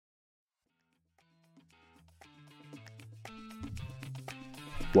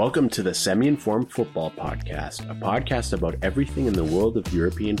Welcome to the Semi-Informed Football Podcast, a podcast about everything in the world of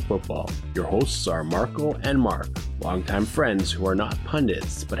European football. Your hosts are Marco and Mark, longtime friends who are not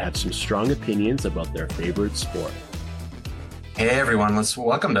pundits, but have some strong opinions about their favorite sport. Hey everyone,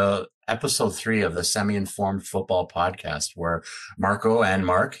 welcome to episode 3 of the Semi-Informed Football Podcast, where Marco and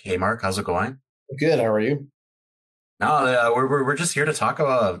Mark. Hey Mark, how's it going? Good, how are you? No, we're just here to talk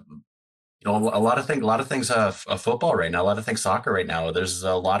about a lot of things of football right now, a lot of things soccer right now. There's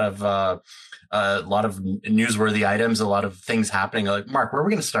a lot of newsworthy items, a lot of things happening. Like, Mark, where are we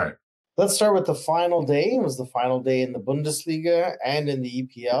going to start? Let's start with the final day. It was the final day in the Bundesliga and in the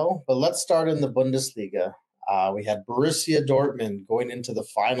EPL, but let's start in the Bundesliga. We had Borussia Dortmund going into the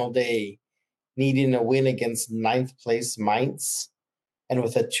final day, needing a win against 9th place Mainz, and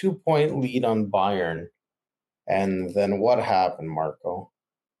with a 2-point lead on Bayern. And then what happened, Marco?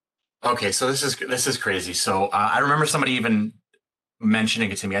 Okay, so this is crazy. So I remember somebody even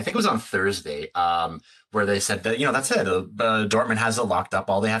mentioning it to me. I think it was on Thursday, where they said that, that's it. Dortmund has it locked up.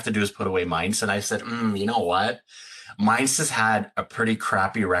 All they have to do is put away Mainz. And I said, you know what? Mainz has had a pretty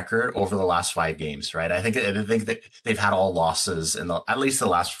crappy record over the last 5 games, right? I think that they've had all losses in at least the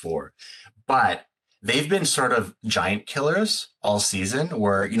last 4, but they've been sort of giant killers all season,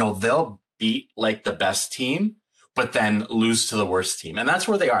 where they'll beat like the best team, but then lose to the worst team, and that's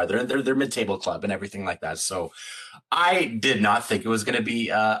where they are. They're mid-table club and everything like that. So I did not think it was going to be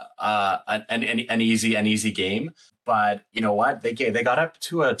an easy game. But you know what? They got up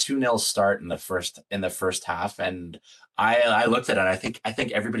to a 2-0 start in the first half, and I looked at it. I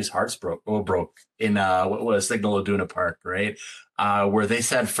think everybody's hearts broke in what was Signal Iduna Park, right? Where they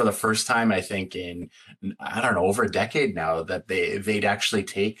said for the first time, I think in over a decade now, that they'd actually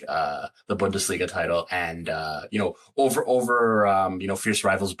take the Bundesliga title, and over fierce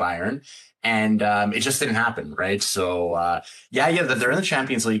rivals Bayern. And it just didn't happen, right? So they're in the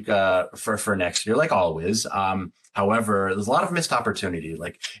Champions League for next year, like always. However, there's a lot of missed opportunity.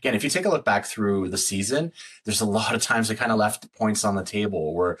 Like, again, if you take a look back through the season, there's a lot of times they kind of left points on the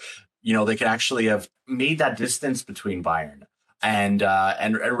table where they could actually have made that distance between Bayern and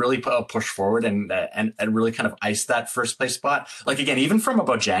really push forward and really kind of ice that first place spot. Like, again, even from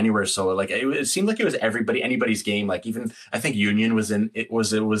about January or so, like it seemed like it was anybody's game. Like, even I think Union was in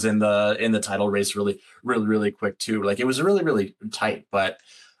the title race really quick too. Like, it was really tight, but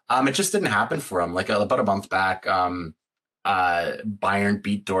it just didn't happen for them. Like, about a month back, Bayern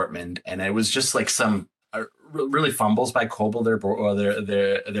beat Dortmund, and it was just like some really fumbles by Kobel,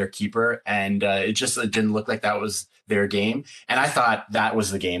 their keeper, and it didn't look like that was their game. And I thought that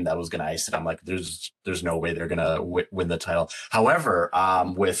was the game that was going to ice it. I'm like, there's no way they're going to win the title. However,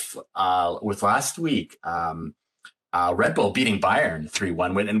 with last week, Red Bull beating Bayern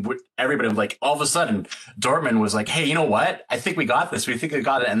 3-1, and everybody was like, all of a sudden, Dortmund was like, hey, you know what? I think we got this. We think we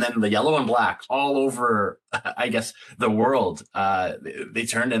got it. And then the yellow and black all over, I guess, the world, they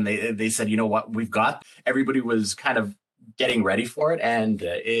turned and they said, you know what? We've got. Everybody was kind of getting ready for it, and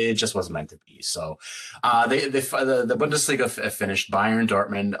it just wasn't meant to be. So the Bundesliga finished Bayern,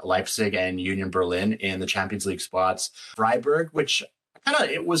 Dortmund, Leipzig, and Union Berlin in the Champions League spots. Freiburg, which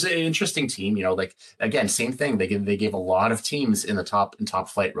it was an interesting team, like, again, same thing. They gave a lot of teams in the top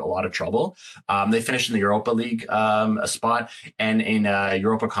flight a lot of trouble. They finished in the Europa League a spot, and in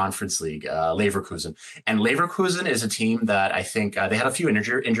Europa Conference League, Leverkusen. And Leverkusen is a team that I think they had a few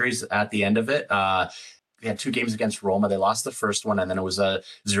injuries at the end of it. They had 2 games against Roma. They lost the first one, and then it was a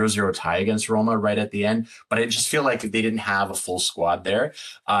 0-0 tie against Roma right at the end. But I just feel like they didn't have a full squad there.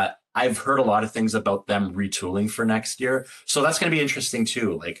 I've heard a lot of things about them retooling for next year, so that's going to be interesting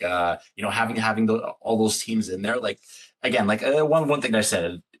too. Like, having all those teams in there. Like, again, like one thing I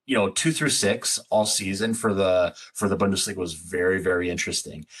said, 2 through 6 all season for the Bundesliga was very, very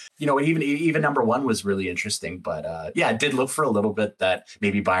interesting. Even number 1 was really interesting, but it did look for a little bit that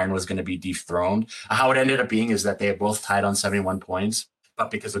maybe Bayern was going to be dethroned. How it ended up being is that they both tied on 71 points. But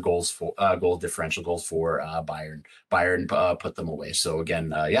because of goal differential, goals for Bayern put them away. So again,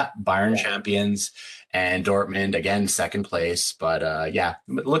 Bayern champions, and Dortmund again second place. But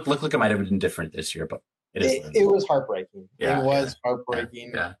look like it might have been different this year, but it was heartbreaking. It was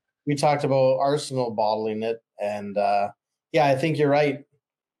heartbreaking. Yeah. We talked about Arsenal bottling it, and I think you're right.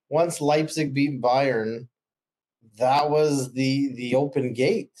 Once Leipzig beat Bayern, that was the open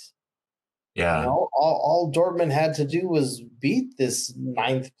gate. Yeah. All Dortmund had to do was beat this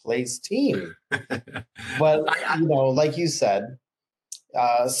 9th place team. But, like you said,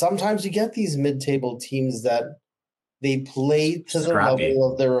 sometimes you get these mid-table teams that they play to the level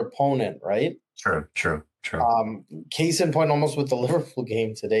of their opponent, right? True. Case in point, almost with the Liverpool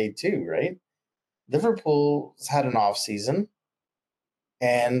game today too, right? Liverpool's had an off season,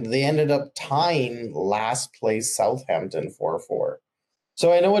 and they ended up tying last place Southampton 4-4.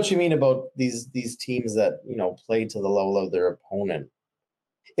 So I know what you mean about these teams that, play to the level of their opponent.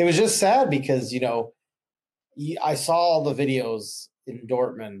 It was just sad because, I saw all the videos in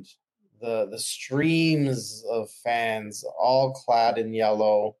Dortmund, the streams of fans all clad in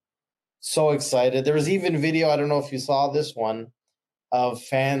yellow, so excited. There was even video, I don't know if you saw this one, of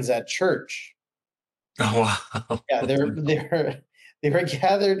fans at church. Oh, wow. Yeah, they were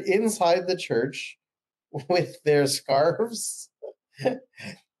gathered inside the church with their scarves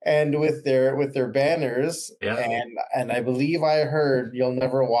and with their banners, Yeah. and I believe I heard "You'll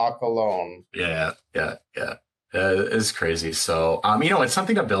Never Walk Alone." Yeah. It's crazy. So, it's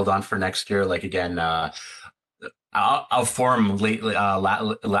something to build on for next year. Like, again, our form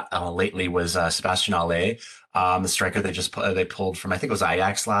lately was Sebastian Halle, the striker they pulled from, I think it was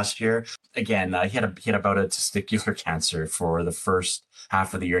Ajax last year. Again, he had about a testicular cancer for the first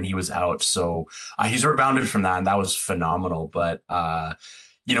half of the year, and he was out. So he's rebounded from that, and that was phenomenal. But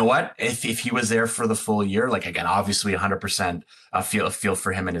you know what? If he was there for the full year, like, again, obviously 100% feel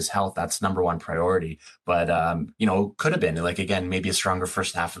for him and his health. That's number one priority. But could have been, like, again, maybe a stronger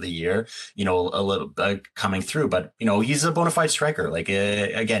first half of the year, a little coming through. But he's a bona fide striker. Like,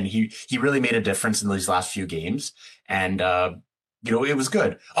 again, he really made a difference in these last few games, and it was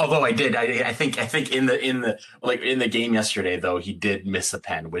good. Although I think in the game yesterday, though, he did miss a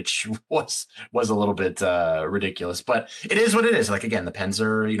pen, which was a little bit ridiculous. But it is what it is. Like, again, the pens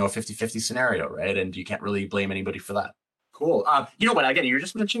are, a 50-50 scenario, right? And you can't really blame anybody for that. Cool. You know what? Again, you're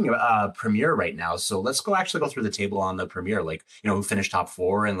just mentioning Premier right now, so let's go through the table on the Premier. Like, who finished top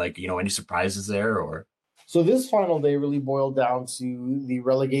four, and, like, any surprises there, or. So this final day really boiled down to the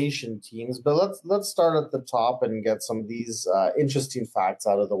relegation teams, but let's start at the top and get some of these interesting facts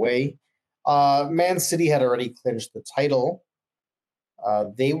out of the way. Man City had already clinched the title.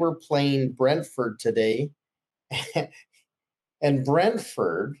 They were playing Brentford today, and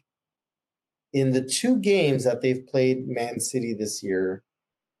Brentford, in the 2 games that they've played Man City this year,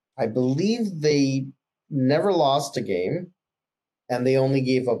 I believe they never lost a game, and they only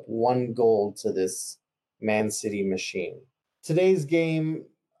gave up 1 goal to this Man City machine. Today's game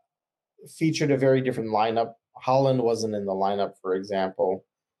featured a very different lineup. Haaland wasn't in the lineup, for example,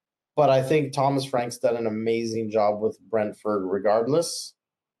 but I think Thomas Frank's done an amazing job with Brentford regardless.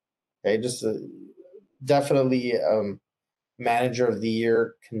 Okay, just definitely manager of the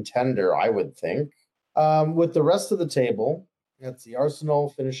year contender, I would think. With the rest of the table, that's the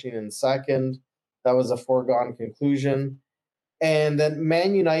Arsenal finishing in second. That was a foregone conclusion. And then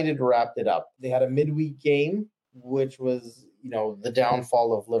Man United wrapped it up. They had a midweek game, which was, the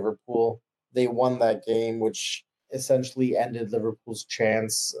downfall of Liverpool. They won that game, which essentially ended Liverpool's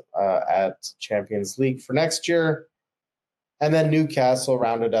chance at Champions League for next year. And then Newcastle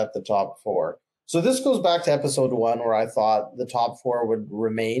rounded at the top 4. So this goes back to episode 1, where I thought the top 4 would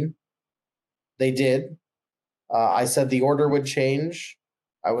remain. They did. I said the order would change.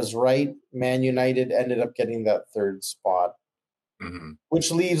 I was right. Man United ended up getting that 3rd spot. Mm-hmm.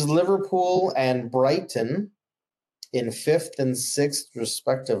 Which leaves Liverpool and Brighton in 5th and 6th,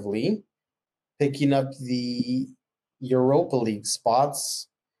 respectively, picking up the Europa League spots.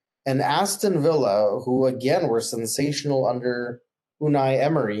 And Aston Villa, who again were sensational under Unai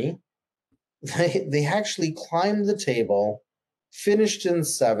Emery, they actually climbed the table, finished in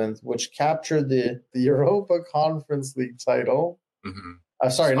 7th, which captured the Europa Conference League title. Mm-hmm.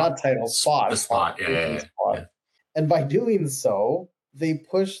 Sorry, not title, spot. The spot, yeah. And by doing so, they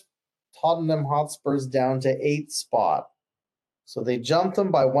pushed Tottenham Hotspurs down to 8th spot. So they jumped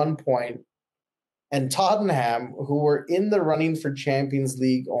them by 1 point. And Tottenham, who were in the running for Champions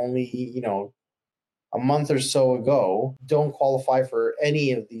League only, a month or so ago, don't qualify for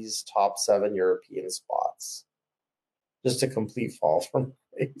any of these top 7 European spots. Just a complete fall from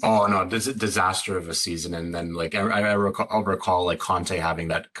grace. Oh no, disaster of a season. And then, like, I'll recall like Conte having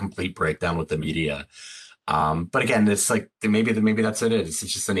that complete breakdown with the media. But again, it's like maybe that's it. It's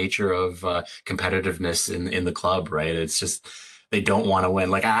just the nature of competitiveness in the club, right? It's just they don't want to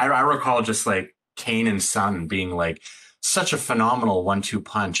win. Like I recall just like Kane and Son being like such a phenomenal 1-2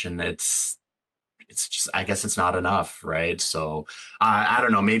 punch, and it's just, I guess it's not enough, right? So I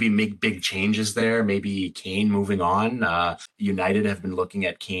don't know, maybe make big changes there. Maybe Kane moving on. United have been looking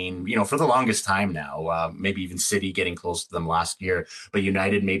at Kane, for the longest time now. Maybe even City getting close to them last year, but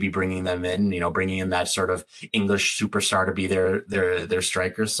United maybe bringing them in, bringing in that sort of English superstar to be their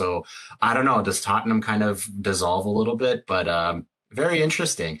striker. So I don't know. Does Tottenham kind of dissolve a little bit? But Very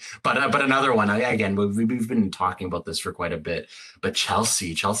interesting. But another one, again, we've been talking about this for quite a bit, but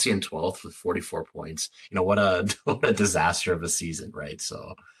Chelsea in 12th with 44 points. What a what a disaster of a season, right?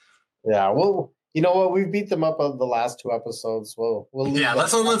 So Yeah, well, you know what? We've beat them up on the last two episodes. We'll leave yeah,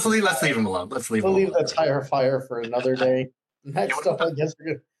 that. let's leave them alone. Let's leave We'll them leave alone. that tire fire for another day. Yeah, Next up, I guess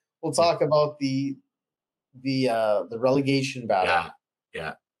we'll talk about the relegation battle. yeah,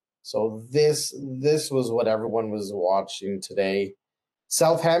 yeah. So this was what everyone was watching today.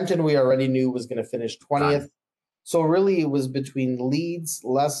 Southampton, we already knew was going to finish 20th. So really, it was between Leeds,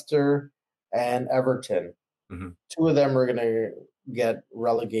 Leicester, and Everton. Mm-hmm. Two of them are going to get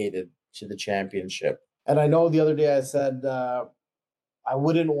relegated to the championship. And I know the other day I said I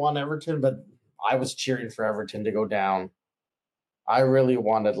wouldn't want Everton, but I was cheering for Everton to go down. I really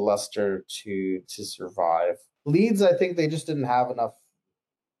wanted Leicester to survive. Leeds, I think they just didn't have enough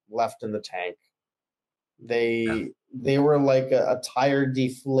left in the tank. They were like a tire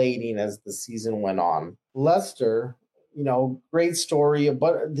deflating as the season went on. Leicester, great story,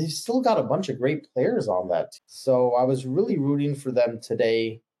 but they've still got a bunch of great players on that team. So I was really rooting for them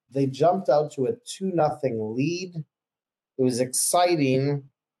today. They jumped out to a 2-0 lead. It was exciting.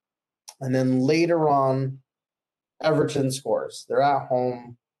 And then later on, Everton scores. They're at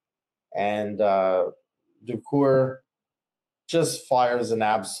home, and Doucouré just fires an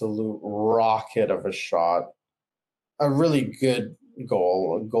absolute rocket of a shot. A really good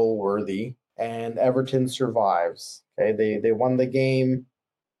goal worthy, and Everton survives. Okay, they won the game.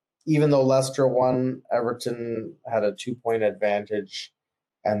 Even though Leicester won, Everton had a 2-point advantage,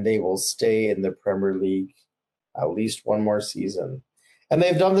 and they will stay in the Premier League at least one more season. And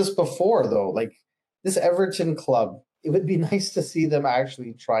they've done this before, though. Like this Everton club, it would be nice to see them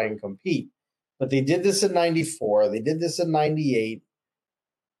actually try and compete. But they did this in 94. They did this in 98.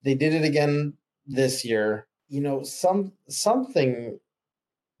 They did it again this year. Something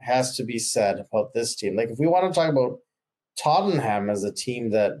has to be said about this team. Like if we want to talk about Tottenham as a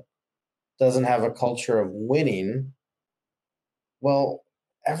team that doesn't have a culture of winning, well,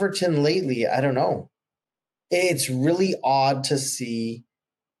 Everton lately, I don't know. It's really odd to see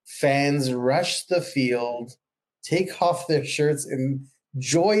fans rush the field, take off their shirts in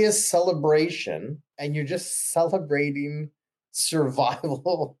joyous celebration, and you're just celebrating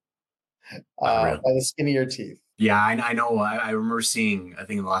survival by the skin of your teeth. Yeah, I know. I remember seeing, I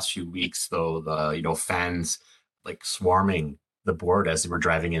think in the last few weeks, though, the fans like swarming the board as they were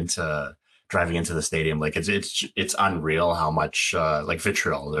driving into the stadium. Like it's unreal how much like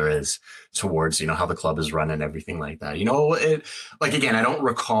vitriol there is towards how the club is run and everything like that. Like again, I don't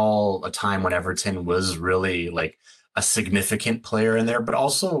recall a time when Everton was really like a significant player in there, but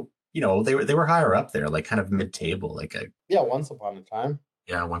also they were higher up there, like kind of mid-table, once upon a time.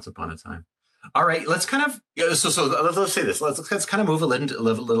 Yeah, once upon a time. All right, let's kind of so let's say this. Let's kind of move a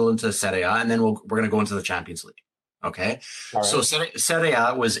little into Serie A, and then we're going to go into the Champions League. Okay, right. So Serie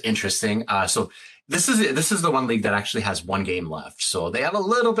A was interesting. So this is the one league that actually has one game left. So they have a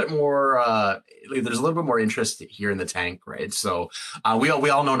little bit more. There's a little bit more interest here in the tank, right? So we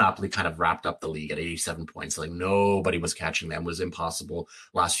all know Napoli kind of wrapped up the league at 87 points. Like nobody was catching them. It was impossible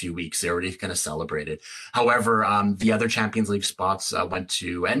last few weeks. They already kind of celebrated. However, the other Champions League spots went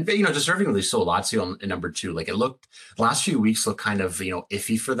to, and deservingly so, Lazio in number 2. Like it looked last few weeks looked kind of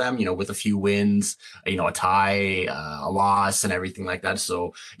iffy for them. With a few wins, a tie, a loss, and everything like that.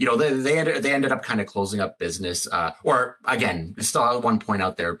 So they ended up kind of closing up business. Or again, still have 1 point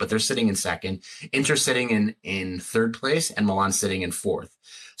out there, but they're sitting in second. Inter sitting in third place, and Milan sitting in fourth.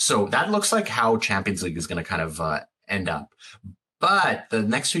 So that looks like how Champions League is going to kind of end up. But the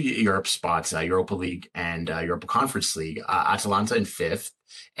next 2 Europe spots, Europa League and Europa Conference League, Atalanta in fifth,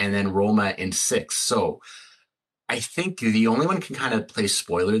 and then Roma in sixth. So I think the only one can kind of play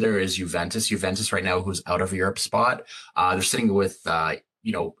spoiler there is Juventus. Juventus right now, who's out of Europe spot, they're sitting with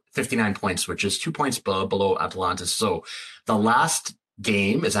 59 points, which is 2 points below Atalanta. So the last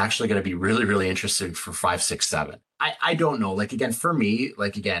game is actually going to be really, really interesting for 5, 6, 7. I don't know. Like again, for me,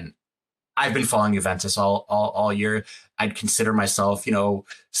 like again, I've been following Juventus all year. I'd consider myself,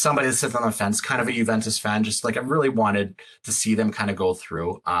 somebody that sits on the fence, kind of a Juventus fan. Just like I really wanted to see them kind of go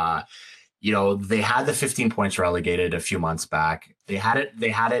through. They had the 15 points relegated a few months back. They had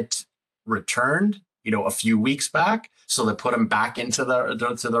it returned, a few weeks back. So they put them back into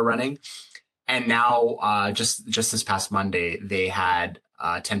the running. And now, just this past Monday, they had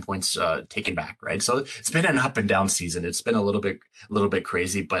 10 points taken back, right? So it's been an up and down season. It's been a little bit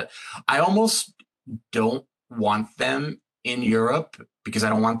crazy, but I almost don't want them in Europe because I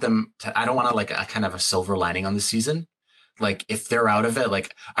don't want like a kind of a silver lining on the season. Like if they're out of it,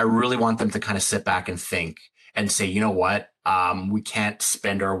 like I really want them to kind of sit back and think and say, you know what, we can't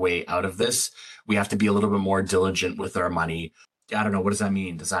spend our way out of this. We have to be a little bit more diligent with our money. I don't know. What does that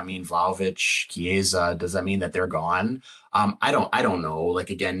mean? Does that mean Vlahovic, Chiesa? Does that mean that they're gone? I don't know. Like,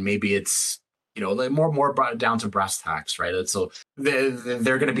 again, maybe it's, like more brought down to brass tacks, right? So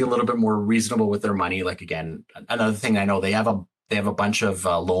they're going to be a little bit more reasonable with their money. Like, again, another thing I know, they have a bunch of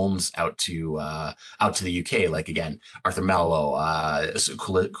loans out to the UK. Like, again, Arthur Melo,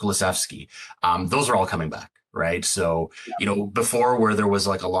 Kulusevski, those are all coming back. Right. So, before, where there was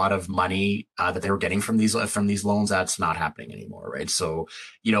like a lot of money that they were getting from these loans, that's not happening anymore. Right. So,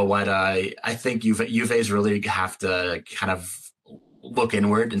 you know what? I think Juve's really have to kind of look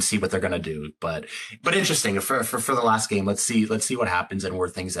inward and see what they're going to do. But interesting for the last game. Let's see what happens and where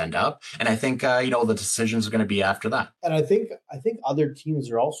things end up. And I think the decisions are going to be after that. And I think other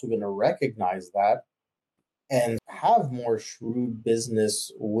teams are also going to recognize that and have more shrewd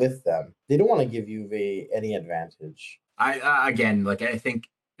business with them. They don't want to give Juve any advantage. I think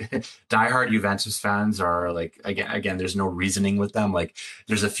diehard Juventus fans are like, again, there's no reasoning with them. Like,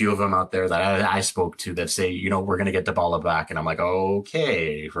 there's a few of them out there that I spoke to that say, we're going to get Dybala back, and I'm like,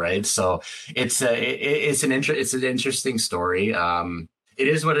 okay, right. So it's an interesting story. It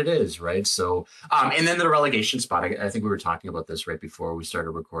is what it is, right? So, and then the relegation spot, I think we were talking about this right before we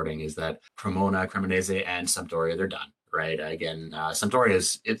started recording, is that Cremonese, and Sampdoria, they're done, right? Again, Sampdoria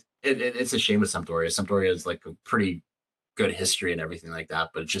it's a shame with Sampdoria. Sampdoria is like a pretty good history and everything like that,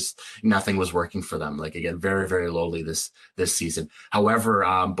 but just nothing was working for them. Like, again, very, very lowly this season. However,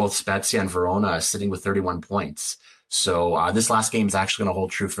 both Spezia and Verona are sitting with 31 points. So this last game is actually going to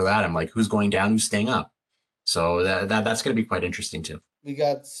hold true for that. I'm like, who's going down, who's staying up? So that's going to be quite interesting too.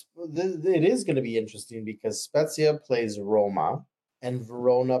 It is going to be interesting because Spezia plays Roma and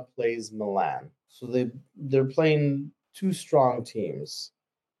Verona plays Milan. So they're playing two strong teams.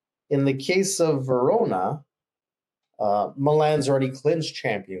 In the case of Verona, Milan's already clinched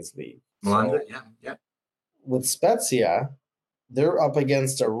Champions League. Milan, yeah. With Spezia, they're up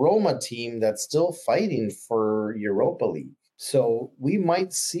against a Roma team that's still fighting for Europa League. So we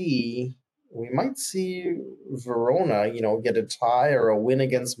might see Verona, get a tie or a win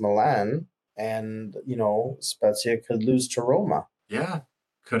against Milan, and Spezia could lose to Roma. Yeah,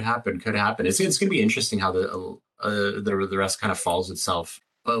 could happen. It's going to be interesting how the rest kind of follows itself.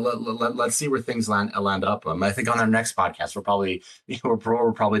 But let's see where things land up. I think on our next podcast, we'll probably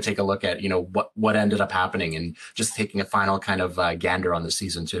take a look at what ended up happening, and just taking a final kind of gander on the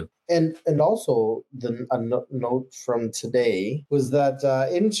season too. And also a note from today was that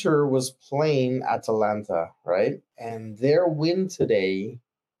Inter was playing Atalanta, right? And their win today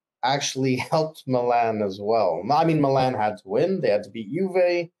actually helped Milan as well. I mean, Milan had to win; they had to beat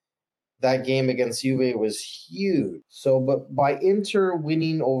Juve. That game against Juve was huge. So, but by Inter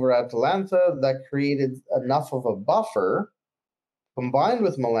winning over Atalanta, that created enough of a buffer, combined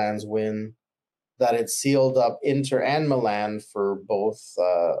with Milan's win, that it sealed up Inter and Milan for both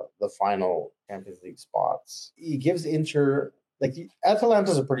the final Champions League spots. It gives Inter,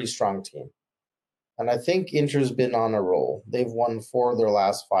 Atalanta's a pretty strong team. And I think Inter's been on a roll. They've won 4 of their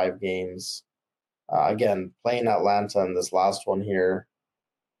last 5 games. Again, playing Atlanta in this last one here,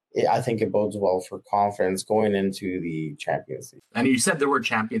 I think it bodes well for confidence going into the Champions League. And you said the word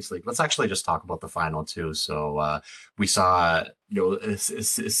Champions League. Let's actually just talk about the final too. So we saw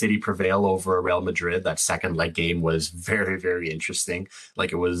City prevail over Real Madrid. That second leg game was very, very interesting.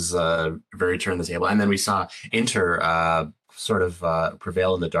 Like, it was very turn the table. And then we saw Inter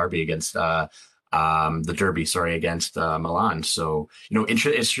prevail in the derby against against Milan. So,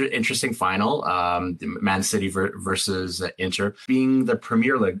 interesting final. Man City versus Inter. Being the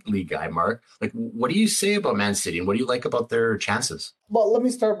Premier League guy, Mark, like, what do you say about Man City, and what do you like about their chances? Well, let me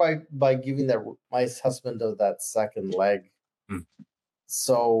start by giving my assessment of that second leg.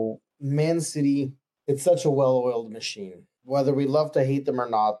 So, Man City, it's such a well-oiled machine. Whether we love to hate them or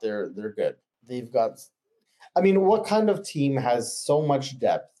not, they're good. They've got, what kind of team has so much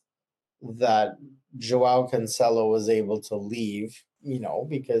depth that Joao Cancelo was able to leave,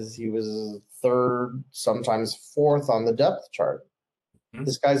 because he was 3rd, sometimes 4th on the depth chart. Mm-hmm.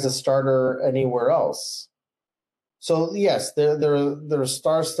 This guy's a starter anywhere else. So yes, they're a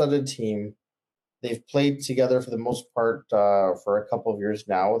star-studded team. They've played together for the most part for a couple of years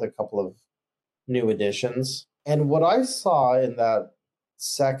now, with a couple of new additions. And what I saw in that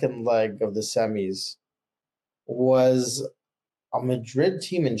second leg of the semis was a Madrid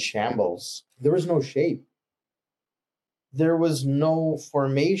team in shambles. There was no shape. There was no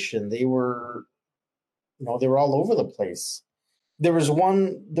formation. They were all over the place. There was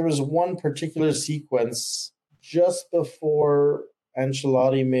one particular sequence just before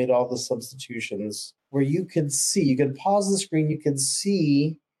Ancelotti made all the substitutions where you could pause the screen, you could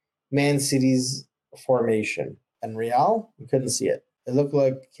see Man City's formation. And Real, you couldn't see it. It looked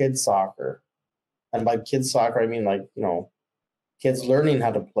like kids soccer. And by kids soccer, I mean kids learning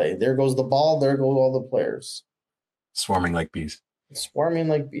how to play. There goes the ball, there go all the players. Swarming like bees. Swarming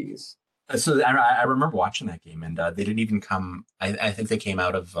like bees. So I remember watching that game, and they didn't even come. I think they came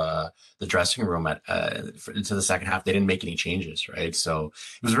out of the dressing room into the second half. They didn't make any changes, right? So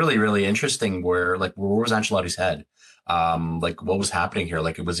it was really, really interesting. Where was Ancelotti's head? What was happening here?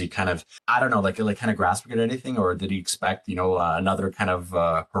 Like, was he kind of, I don't know, like kind of grasping at anything, or did he expect, another kind of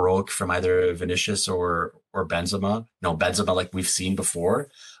heroic from either Vinicius or Benzema? No, Benzema, like we've seen before,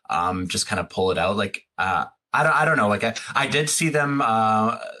 just kind of pull it out. I don't know. I did see them.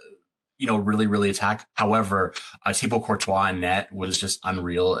 Really, really attack. However, Thibaut Courtois in net was just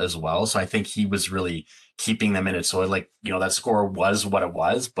unreal as well. So I think he was really keeping them in it. So that score was what it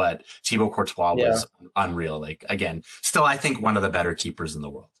was, but Thibaut Courtois was unreal. Again, still, I think one of the better keepers in the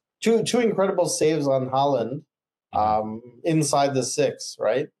world. Two incredible saves on Haaland inside the 6,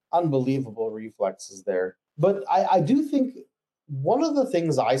 right? Unbelievable reflexes there. But I do think one of the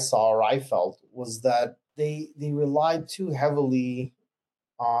things I saw or I felt was that they relied too heavily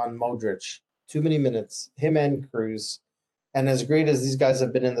on Modric. Too many minutes, him and Cruz. And as great as these guys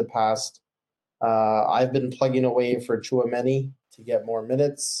have been in the past, I've been plugging away for Tchouaméni to get more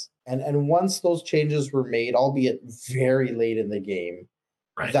minutes. And once those changes were made, albeit very late in the game,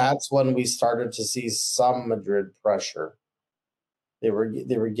 right, that's when we started to see some Madrid pressure. They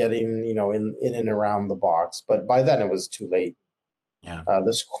were getting in and around the box, but by then it was too late. Yeah,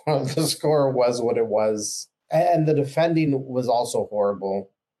 the score was what it was. And the defending was also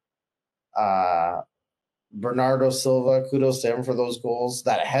horrible. Bernardo Silva, kudos to him for those goals.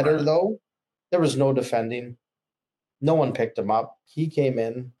 That header, though, there was no defending. No one picked him up. He came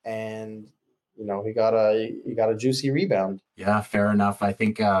in and, he got a juicy rebound. Yeah, fair enough. I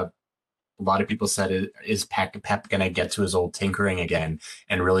think a lot of people said, is Pep going to get to his old tinkering again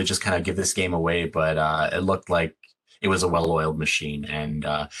and really just kind of give this game away? But it looked like it was a well-oiled machine, and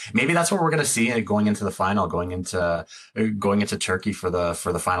maybe that's what we're going to see going into the final, going into Turkey for the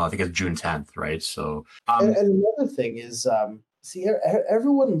final. I think it's June 10th, right? So, and another thing is,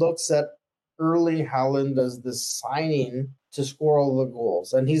 everyone looks at Erling Haaland as this signing to score all the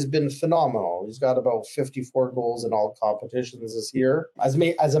goals, and he's been phenomenal. He's got about 54 goals in all competitions this year. As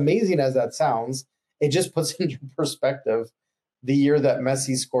amazing as that sounds, it just puts into perspective the year that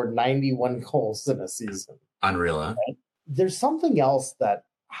Messi scored 91 goals in a season. Unreal, huh? Right? There's something else that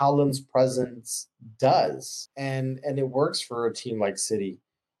Haaland's presence does, and it works for a team like City.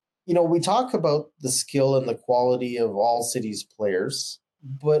 We talk about the skill and the quality of all City's players,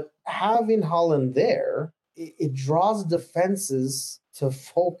 but having Haaland there, it draws defenses to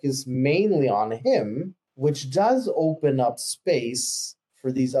focus mainly on him, which does open up space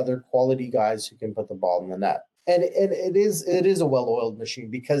for these other quality guys who can put the ball in the net. And it is a well-oiled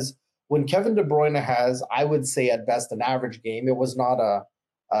machine, because when Kevin De Bruyne has, I would say at best, an average game, it was not a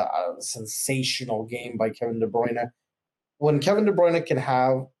sensational game by Kevin De Bruyne. When Kevin De Bruyne can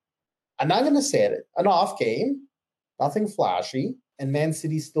have, I'm not going to say it, an off game, nothing flashy, and Man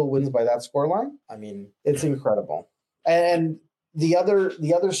City still wins by that scoreline, I mean, it's incredible. And the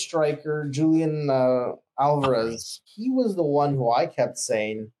other striker, Julian Alvarez, he was the one who I kept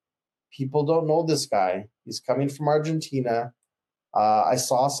saying, people don't know this guy. He's coming from Argentina. I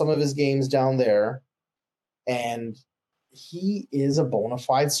saw some of his games down there, and he is a bona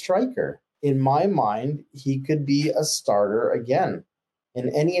fide striker. In my mind, he could be a starter again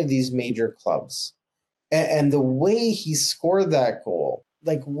in any of these major clubs. And the way he scored that goal,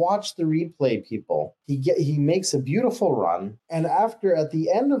 watch the replay, people. He makes a beautiful run, and at the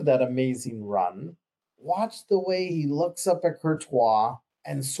end of that amazing run, watch the way he looks up at Courtois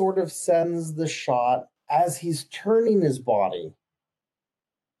and sort of sends the shot as he's turning his body.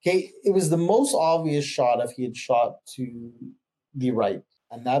 Okay, it was the most obvious shot if he had shot to the right,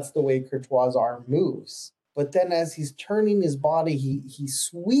 and that's the way Courtois' arm moves. But then as he's turning his body, he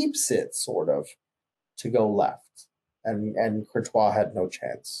sweeps it sort of to go left, and Courtois had no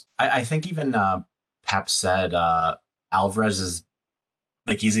chance. I think even Pep said Alvarez is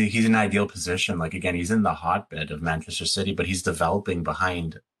he's in an ideal position. Again, he's in the hotbed of Manchester City, but he's developing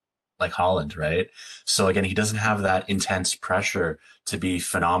behind Haaland, right? So again, he doesn't have that intense pressure to be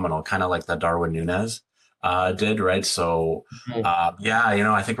phenomenal, kind of like that Darwin Núñez did, right? So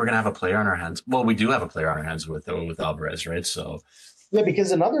I think we're gonna have a player on our hands. Well, we do have a player on our hands with Alvarez, right? So yeah,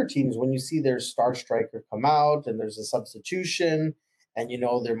 because in other teams, when you see their star striker come out and there's a substitution, and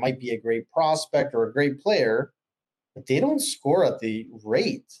there might be a great prospect or a great player, but they don't score at the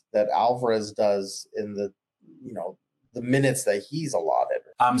rate that Alvarez does in the minutes that he's allotted.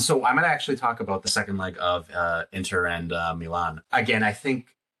 So I'm going to actually talk about the second leg of Inter and Milan. Again, I think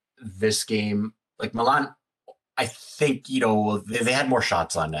this game, like Milan, I think, they had more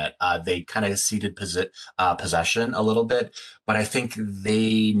shots on net. They kind of ceded possession a little bit, but I think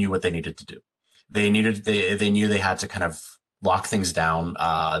they knew what they needed to do. They knew they had to kind of lock things down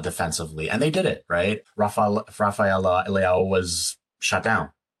defensively, and they did it, right? Rafael Leao was shut down,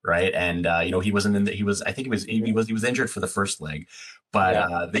 right? And he wasn't in he was injured for the first leg,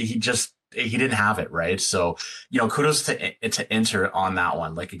 but he didn't have it, right? So kudos to Inter on that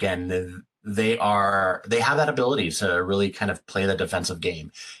one. Like, again, they have that ability to really kind of play the defensive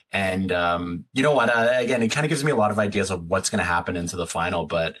game. And you know what, again, it kind of gives me a lot of ideas of what's going to happen into the final.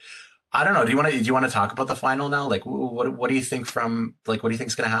 But I don't know, do you want to talk about the final now? Like, what do you think what do you think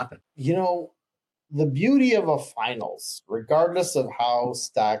is going to happen? The beauty of a finals, regardless of how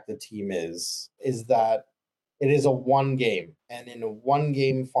stacked the team is that it is a one game, and in a one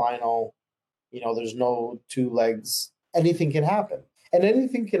game final, there's no two legs. Anything can happen. And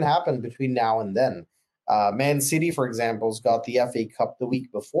anything can happen between now and then. Man City, for example, has got the FA Cup the week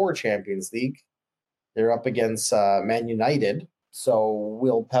before Champions League. They're up against Man United. So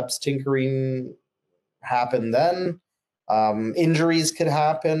will Pep's tinkering happen then? Injuries could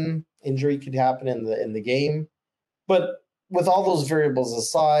happen. Injury could happen in the game. But with all those variables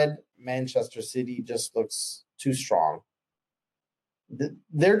aside, Manchester City just looks too strong.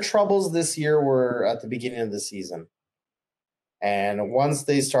 Their troubles this year were at the beginning of the season. And once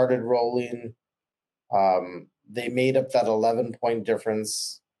they started rolling, they made up that 11-point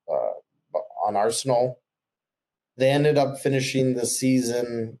difference on Arsenal. They ended up finishing the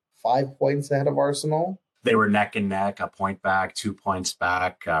season 5 points ahead of Arsenal. They were neck and neck, a point back, 2 points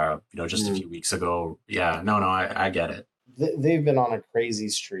back, just a few weeks ago. Yeah, no, I get it. They've been on a crazy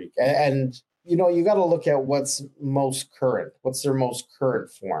streak. And you got to look at what's most current. What's their most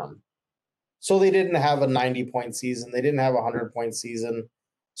current form? So they didn't have a 90-point season. They didn't have a 100-point season.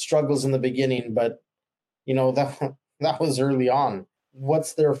 Struggles in the beginning, but that was early on.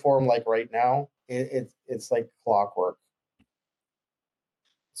 What's their form like right now? It's like clockwork.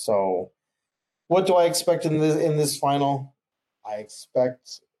 So, what do I expect in this final? I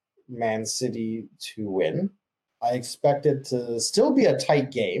expect Man City to win. I expect it to still be a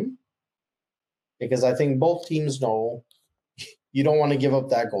tight game because I think both teams know you don't want to give up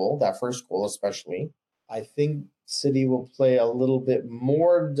that first goal especially. I think City will play a little bit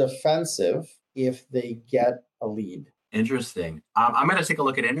more defensive if they get a lead. Interesting. I'm going to take a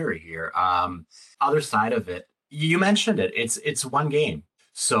look at Inter here. Other side of it, you mentioned it. It's one game.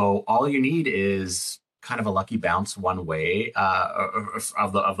 So all you need is kind of a lucky bounce one way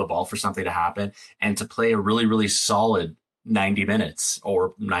of the ball for something to happen and to play a really, really solid 90 minutes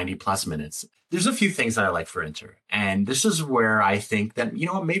or 90 plus minutes. There's a few things that I like for Inter, and this is where I think that,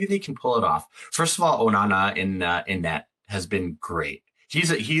 maybe they can pull it off. First of all, Onana in net has been great.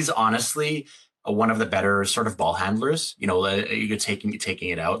 He's honestly one of the better sort of ball handlers, you're taking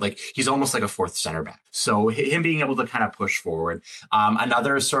it out. Like, he's almost like a fourth center back. So him being able to kind of push forward.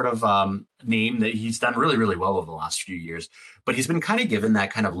 Another sort of name that he's done really, really well over the last few years, but he's been kind of given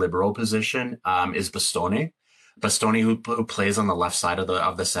that kind of liberal position is Bastoni. Bastoni, who plays on the left side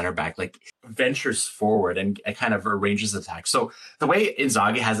of the center back, like, ventures forward and kind of arranges the attack. So the way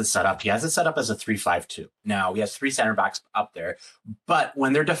Inzaghi has it set up, he has it set up as a 3-5-2. Now, he has three center backs up there, but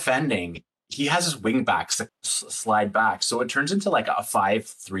when they're defending, he has his wing backs that slide back. So it turns into like a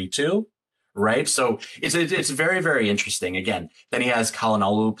 5-3-2, right? So it's very, very interesting. Again, then he has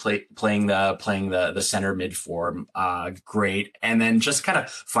Calhanoglu playing the center mid form, great. And then just kind of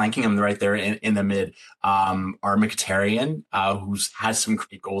flanking him right there in the mid are Mkhitaryan, who's has some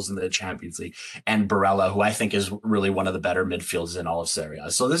great goals in the Champions League, and Barella, who I think is really one of the better midfielders in all of Serie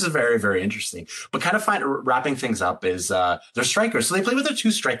A. So this is very, very interesting. But kind of wrapping things up is their strikers. So they play with a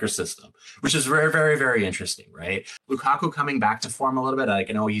 2-striker system, which is very, very, very interesting, right? Lukaku coming back to form a little bit. I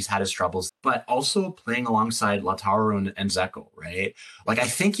know he's had his troubles, but also playing alongside Lautaro and Dzeko, right? Like, I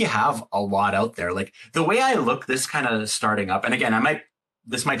think you have a lot out there. Like, the way I look this kind of starting up, and again,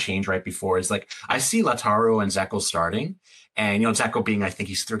 this might change right before, is like, I see Lautaro and Dzeko starting, and, Dzeko being, I think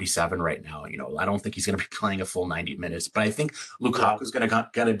he's 37 right now. I don't think he's going to be playing a full 90 minutes, but I think Lukaku is going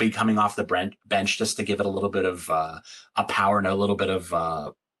to be coming off the bench just to give it a little bit of a power and a little bit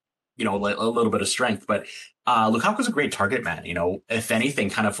of a little bit of strength. But Lukaku's a great target man. If anything,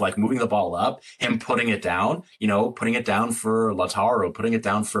 kind of like moving the ball up, him putting it down. Putting it down for Lautaro, putting it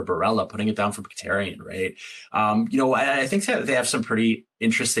down for Barella, putting it down for Mkhitaryan, right? I think that they have some pretty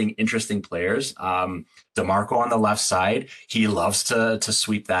interesting players. DeMarco on the left side, he loves to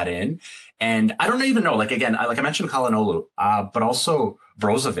sweep that in. And I don't even know, like I mentioned Kalanoğlu, but also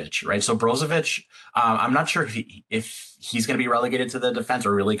Brozovic, right? So Brozovic, I'm not sure if he's going to be relegated to the defense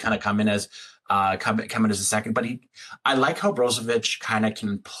or really kind of come in as a second. But I like how Brozovic kind of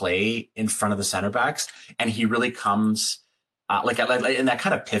can play in front of the center backs, and he really comes like in that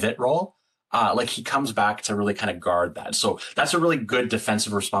kind of pivot role. Like he comes back to really kind of guard that. So that's a really good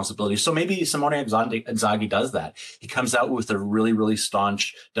defensive responsibility. So maybe Simone Inzaghi does that. He comes out with a really, really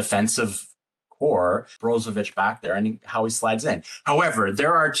staunch defensive core, Brozovic back there, and how he slides in. However,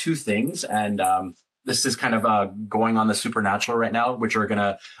 there are two things, and this is kind of going on the supernatural right now, which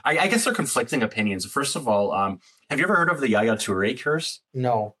are I guess they're conflicting opinions. First of all, have you ever heard of the Yaya Toure curse?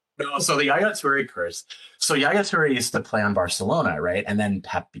 No. No, so the Yaya Toure curse. So Yaya Toure used to play on Barcelona, right? And then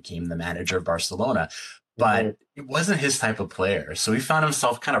Pep became the manager of Barcelona. But it wasn't his type of player. So he found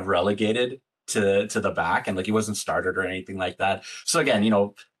himself kind of relegated to the back, and like he wasn't started or anything like that. So again,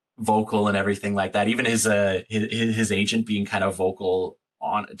 vocal and everything like that. Even his agent being kind of vocal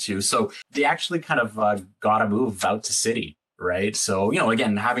on it too. So they actually kind of got a move out to City. Right. So,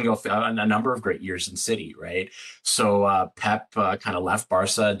 again, having a number of great years in City. Right. So Pep kind of left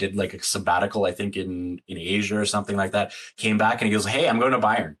Barca, did like a sabbatical, I think, in Asia or something like that, came back and he goes, hey, I'm going to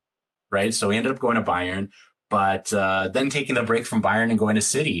Bayern. Right. So he ended up going to Bayern, but then taking the break from Bayern and going to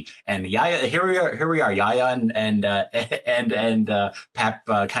City. And Yaya, here we are, Yaya and Pep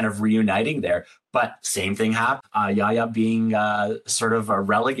kind of reuniting there. But same thing happened. Yaya being sort of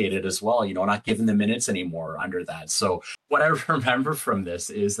relegated as well, not given the minutes anymore under that. So what I remember from this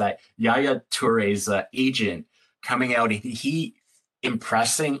is that Yaya Toure's agent coming out, he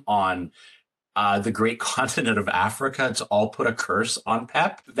impressing on the great continent of Africa to all put a curse on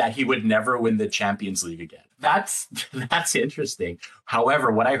Pep that he would never win the Champions League again. That's interesting.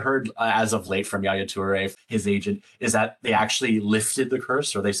 However, what I heard as of late from Yaya Toure, his agent, is that they actually lifted the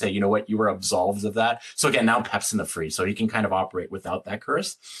curse, or they say, you know what, you were absolved of that. So again, now Pep's in the free, so he can kind of operate without that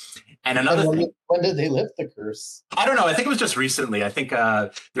curse. And another thing, when did they lift the curse? I don't know. I think it was just recently. I think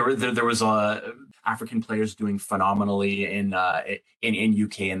there was African players doing phenomenally in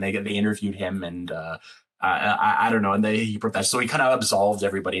UK, and they interviewed him, and I don't know, and he put that. So he kind of absolved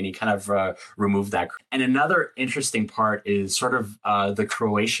everybody, and he kind of removed that. And another interesting part is sort of the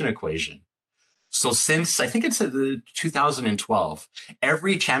Croatian equation. So since I think it's 2012,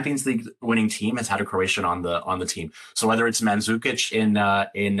 every Champions League winning team has had a Croatian on the team. So whether it's Mandzukic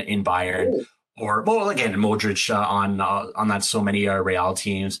in Bayern. Or, well, again, Modric on that so many Real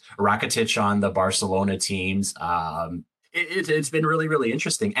teams, Rakitic on the Barcelona teams. It's been really, really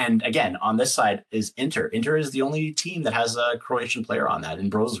interesting. And again, on this side is Inter. Inter is the only team that has a Croatian player on that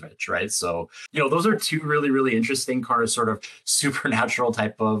in Brozovic, right? So, those are two really, really interesting sort of supernatural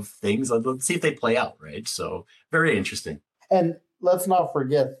type of things. Let's see if they play out, right? So very interesting. And let's not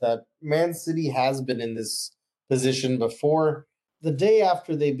forget that Man City has been in this position before. The day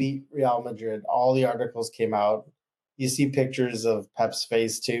after they beat Real Madrid, all the articles came out. You see pictures of Pep's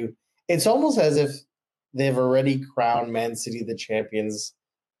face too. It's almost as if they've already crowned Man City the champions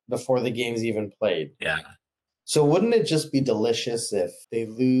before the game's even played. Yeah. So wouldn't it just be delicious if they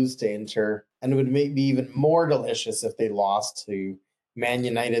lose to Inter? And it would be even more delicious if they lost to Man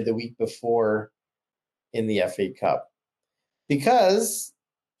United the week before in the FA Cup. Because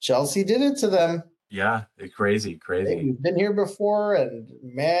Chelsea did it to them. Yeah, crazy. We've been here before, and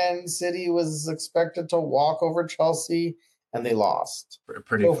Man City was expected to walk over Chelsea, and they lost.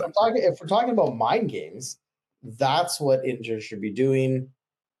 Pretty. So if we're talking about mind games, that's what Inter should be doing.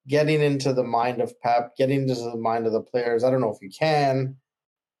 Getting into the mind of Pep, getting into the mind of the players. I don't know if you can.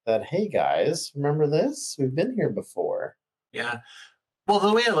 That, hey guys, remember this? We've been here before. Yeah. Well,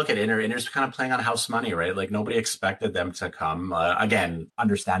 the way I look at Inter's kind of playing on house money, right? Like nobody expected them to come. Again,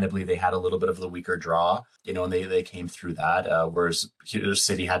 understandably, they had a little bit of the weaker draw, and they came through that. Whereas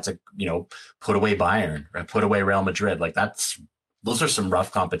City had to, put away Bayern, right? Put away Real Madrid. Like those are some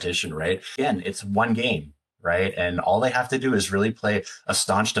rough competition, right? Again, it's one game, right? And all they have to do is really play a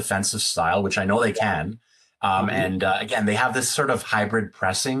staunch defensive style, which I know they can. And again, they have this sort of hybrid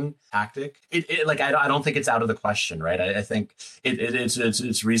pressing tactic. I don't think it's out of the question, right? I think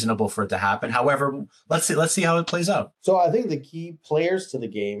it's reasonable for it to happen. However, let's see how it plays out. So I think the key players to the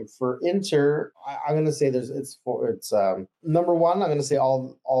game for Inter, I'm going to say it's number one. I'm going to say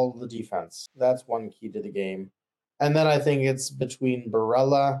all the defense. That's one key to the game, And then I think it's between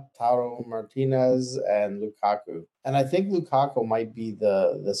Barella, Lautaro Martinez, and Lukaku. And I think Lukaku might be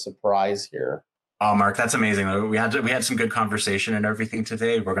the surprise here. Oh, Mark, that's amazing. We had some good conversation and everything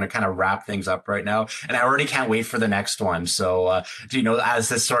today. We're going to kind of wrap things up right now, and I already can't wait for the next one. So, as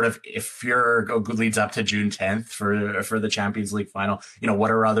this sort of, if your leads up to June 10th for the Champions League final, what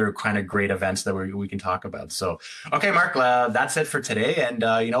are other kind of great events that we can talk about? So, okay, Mark, that's it for today, and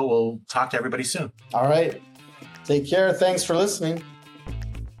we'll talk to everybody soon. All right, take care. Thanks for listening.